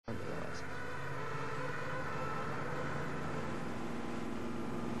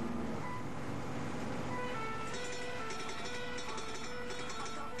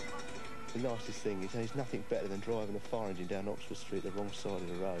nicest thing is there's nothing better than driving a fire engine down Oxford Street the wrong side of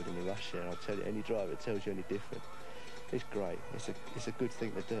the road in the rush hour. I tell you, any driver tells you any different. It's great. It's a good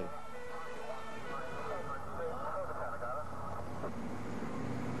thing to do.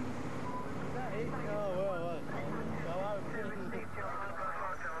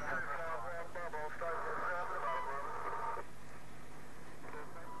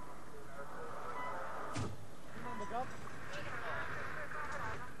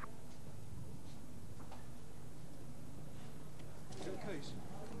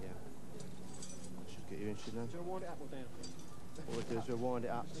 Do you wind it up or down? What we'll do is we'll wind it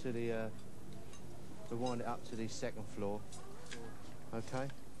up to the second floor. Okay.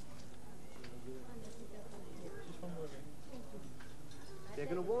 They're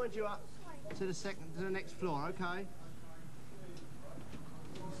going to wind you up to the next floor. Okay.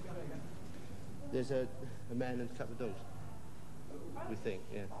 There's a man and a couple of dogs. We think,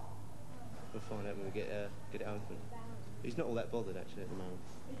 yeah. We'll find out when we get it open. He's not all that bothered actually at the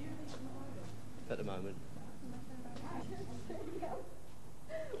moment.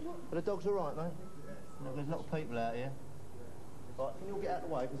 But the dog's all right, mate. There's a lot of people out here. Right, can you all get out of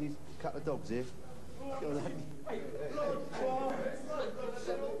the way, because there's a couple of dogs here.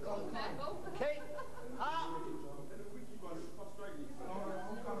 Keep up!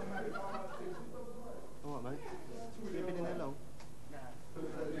 All right, mate. Have you been in there long?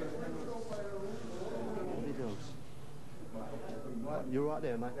 Lovely dogs. Right, you're right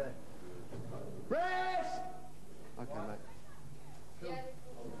there, mate. Rest! Okay, mate.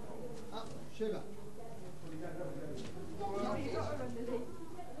 Yeah. Up, sugar.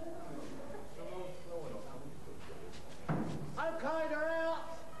 Okay, they're out!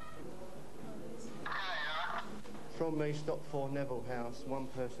 From me, stop 4 Neville House. 1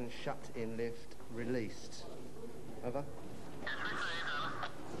 person shut in lift, released. Over.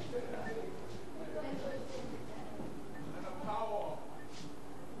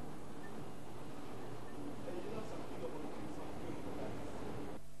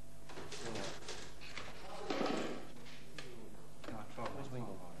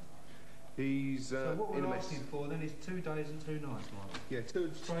 He's so what in we're a mess. asking for then is 2 days and 2 nights, Mike. Yeah,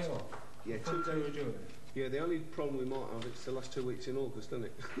 2 straight off. Yeah, 2 days. Yeah, the only problem we might have, it's the last 2 weeks in August, isn't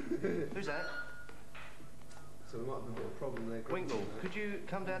it? Who's that? So there might have a bit of a problem there. Winkle, could you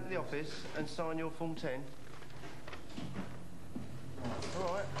come down to the office and sign your Form 10?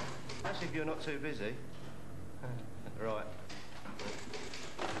 All right. That's if you're not too busy. Right.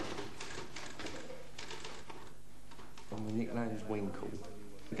 My nickname's Winkle.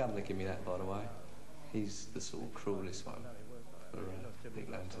 The governor gave me that, by the way. He's the sort of cruelest one for Big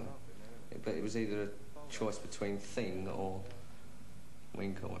Lantern. But it was either a choice between Thing or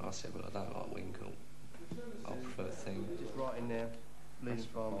Winkle, and I said, well, I don't like Winkle. I prefer Thing. Just right in there, leading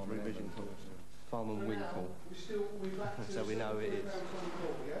farmers revision course. Farmer Winkle. So we know it is.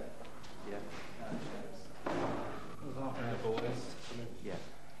 Yeah. Yeah.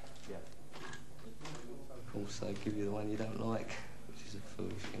 Yeah. Also give you the one you don't like, which is a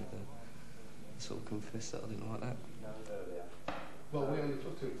foolish thing to sort of confess that I didn't like that. Well, we only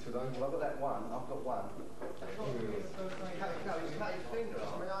took to it today. Well, I've got that one. I've got one.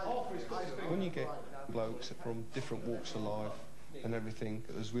 When you get blokes from different walks of life and everything,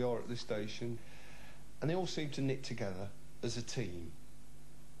 as we are at this station, and they all seem to knit together as a team,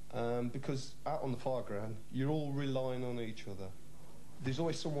 because out on the fire ground, you're all relying on each other. There's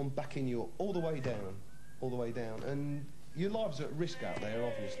always someone backing you up all the way down, and your lives are at risk out there,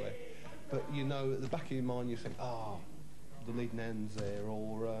 obviously, but you know, at the back of your mind, you think, ah, the leading end's there,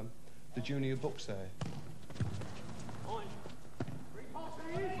 or the junior book's there.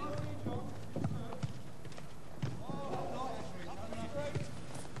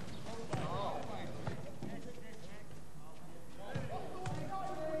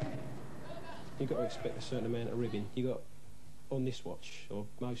 You've got to expect a certain amount of ribbing. You got, on this watch, or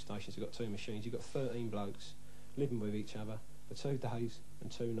most stations have got 2 machines, you've got 13 blokes living with each other for 2 days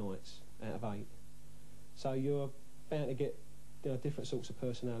and 2 nights out of 8. So you're bound to get, you know, different sorts of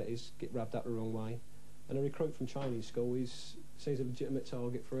personalities get rubbed up the wrong way. And a recruit from training school sees a legitimate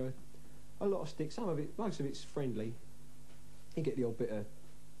target for a lot of stick. Some of it, most of it's friendly. You get the odd bit of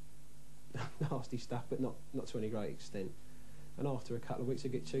nasty stuff, but not to any great extent. And after a couple of weeks, you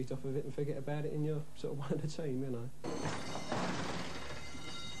get cheated off of it and forget about it, and you're sort of one of the team, you know.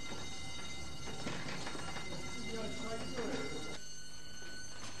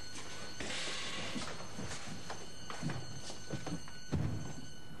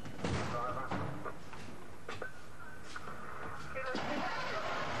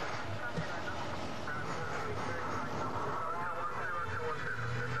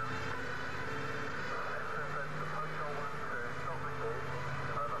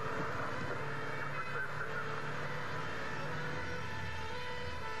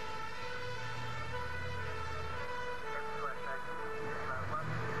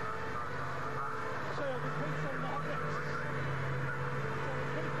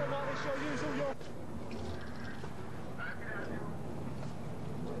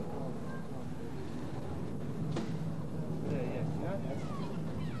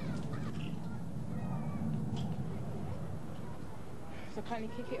 So can you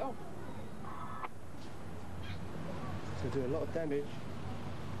kick it off? So do a lot of damage.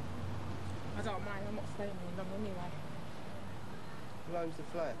 I don't mind, I'm not staying here long anyway. Who owns the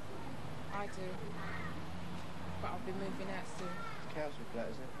flat? I do. But I'll be moving out soon. Council flat,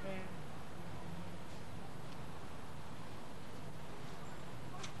 is it? Yeah.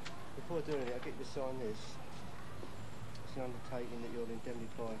 Before I do anything, I'll get you to sign this. It's an undertaking that you'll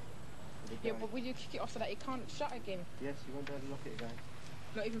indemnify for the Yeah, day. but will you kick it off so that it can't shut again? Yes, you won't be able to lock it again.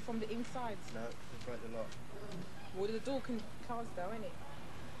 Not even from the inside? No, it'll break the lock. Well, the door can close though, innit?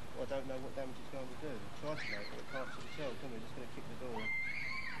 Well, I don't know what damage it's going to do. Try to make it, but it can't sort itself, can we? Just going to kick the door in.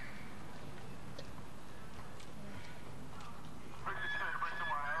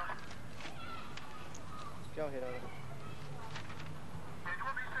 Go ahead, Anna.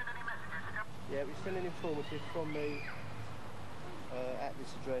 Yeah, we're sending informative from me at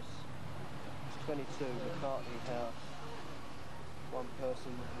this address. It's 22 McCartney House. One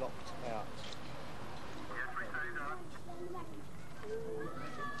person locked out.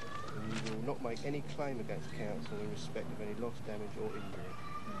 And you will not make any claim against council in respect of any loss, damage or injury.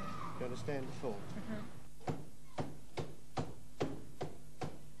 You understand the form?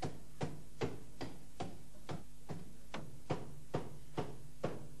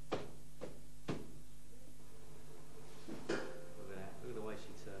 Look at the way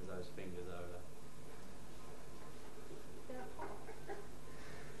she turns those fingers over.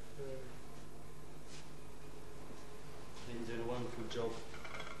 You're doing a wonderful job.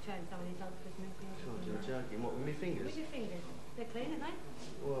 Showing some of these old Christmas things. God, you're joking. What, with my fingers? With your fingers. They're clean, aren't they?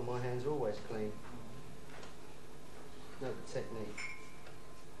 Well, my hands are always clean. Note the technique.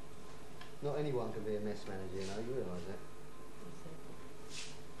 Not anyone can be a mess manager, you know, you realise that.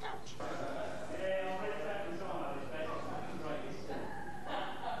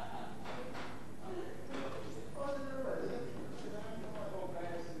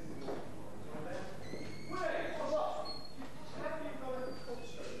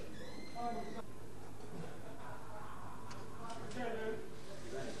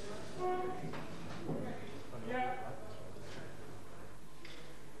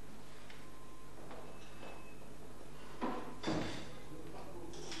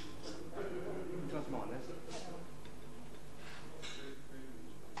 Trust mine, that's it.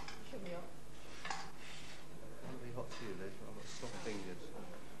 Shut me up. It'll be hot to you, Liz. I've got soft fingers.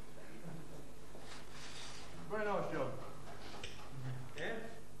 Very nice job. Yeah?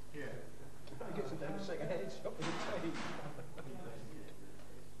 Yeah. Get some damn second-hand shop with a tea.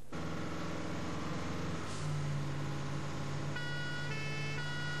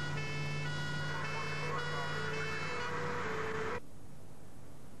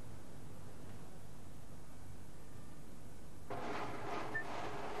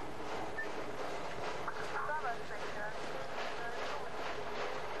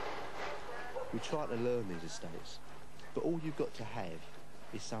 We try to learn these estates, but all you've got to have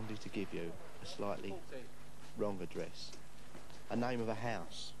is somebody to give you a slightly wrong address, a name of a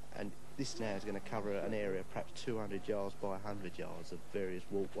house, and this now is going to cover an area perhaps 200 yards by 100 yards of various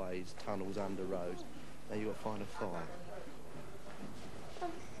walkways, tunnels, under roads. Now you've got to find a fire.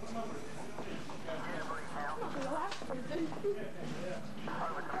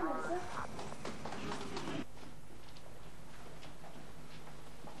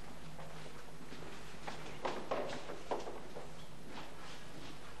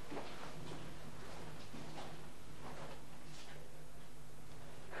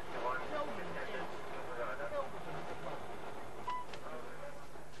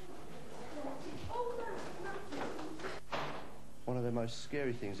 One of the most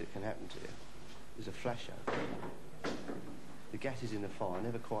scary things that can happen to you is a flash out. The gases in the fire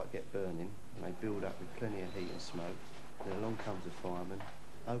never quite get burning, and they build up with plenty of heat and smoke. Then along comes the fireman,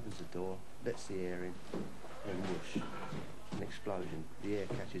 opens the door, lets the air in, and whoosh, an explosion. The air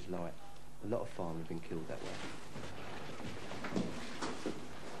catches light. A lot of firemen have been killed that way.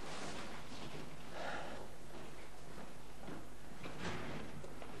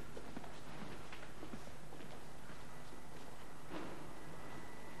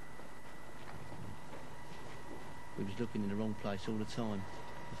 We was looking in the wrong place all the time.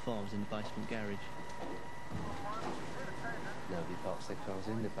 The fire was in the basement garage. Nobody parks their cars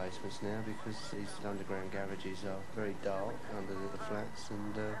in the basements now because these underground garages are very dark under the flats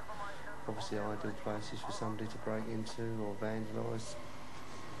and obviously ideal places for somebody to break into or vandalise.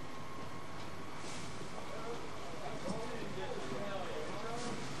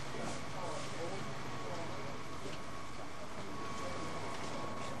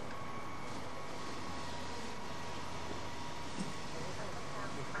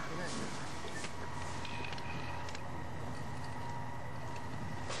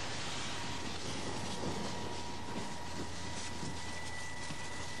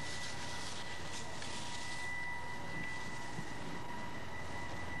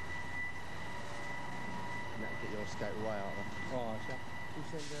 escape away out there. Oh, so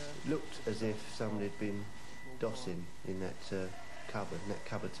Looked as if someone had been dossing in that cupboard, and that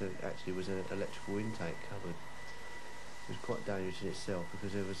cupboard actually was an electrical intake cupboard. It was quite dangerous in itself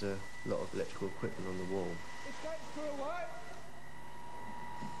because there was a lot of electrical equipment on the wall. escape through away.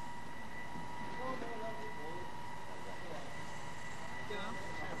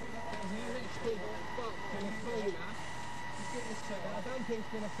 I don't think it's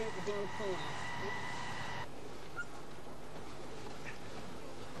going to fit the door full out.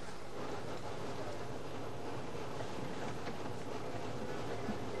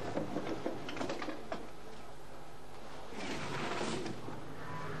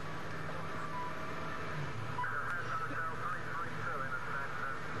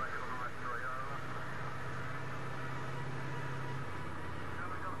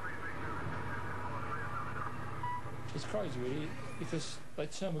 It's crazy really, because they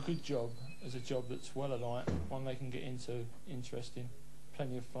term a good job as a job that's well alight, one they can get into, interesting,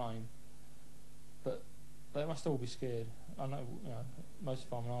 plenty of flame, but they must all be scared. I know, most of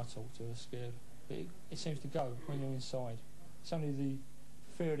the firemen I talk to are scared, but it seems to go when you're inside. It's only the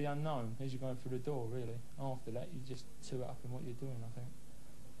fear of the unknown as you're going through the door really. After that you just too up in what you're doing, I think.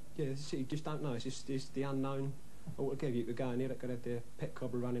 Yeah, you just don't know. It's the unknown. Altogether, you could go in there, they could have their pet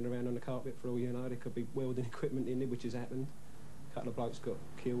cobra running around on the carpet for all you know. There could be welding equipment in there, which has happened. A couple of blokes got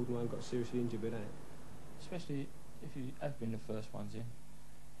killed and one got seriously injured with that. Especially if you have been the first ones in,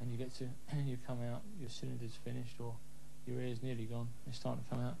 and you get to, you come out, your cylinder's finished or your air's nearly gone, it's starting to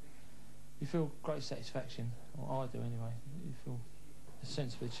come out. You feel great satisfaction, or I do anyway. You feel a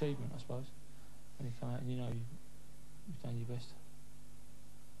sense of achievement, I suppose, when you come out and you know you've done your best.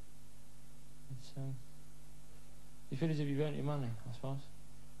 It's, you feel as if you've earned your money, I suppose.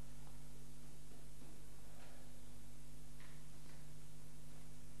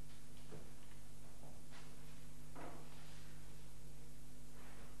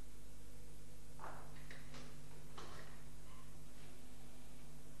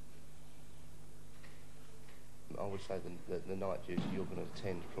 I would say the night duty you're going to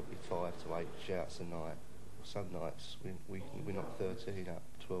attend probably 5 to 8 shouts a night. Some nights we knock 13 up,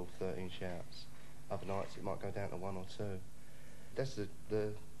 12, 13 shouts. Other nights it might go down to 1 or 2. That's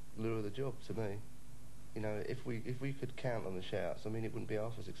the lure of the job to me. You know, if we could count on the shouts, I mean, it wouldn't be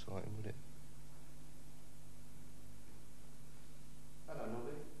half as exciting, would it?